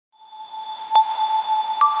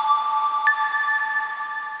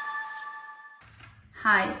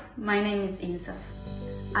Hi, my name is Insaf.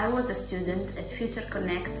 I was a student at Future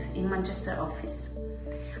Connect in Manchester office.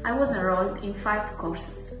 I was enrolled in 5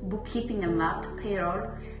 courses: bookkeeping and VAT, payroll,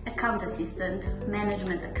 account assistant,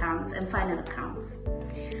 management accounts and final accounts.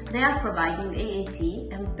 They are providing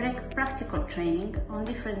AAT and practical training on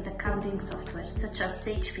different accounting software such as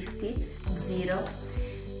Sage 50, Xero,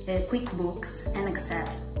 QuickBooks and Excel.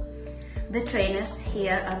 The trainers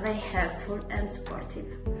here are very helpful and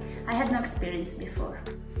supportive. I had no experience before.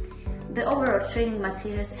 The overall training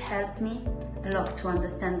materials helped me a lot to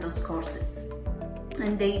understand those courses,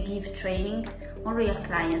 and they give training on real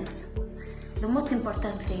clients. The most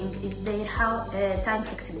important thing is their time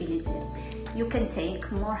flexibility. You can take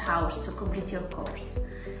more hours to complete your course.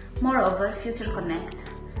 Moreover, Future Connect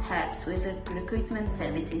helps with recruitment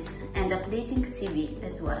services and updating CV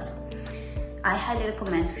as well. I highly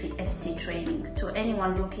recommend FC training to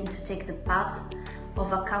anyone looking to take the path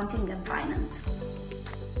of accounting and finance.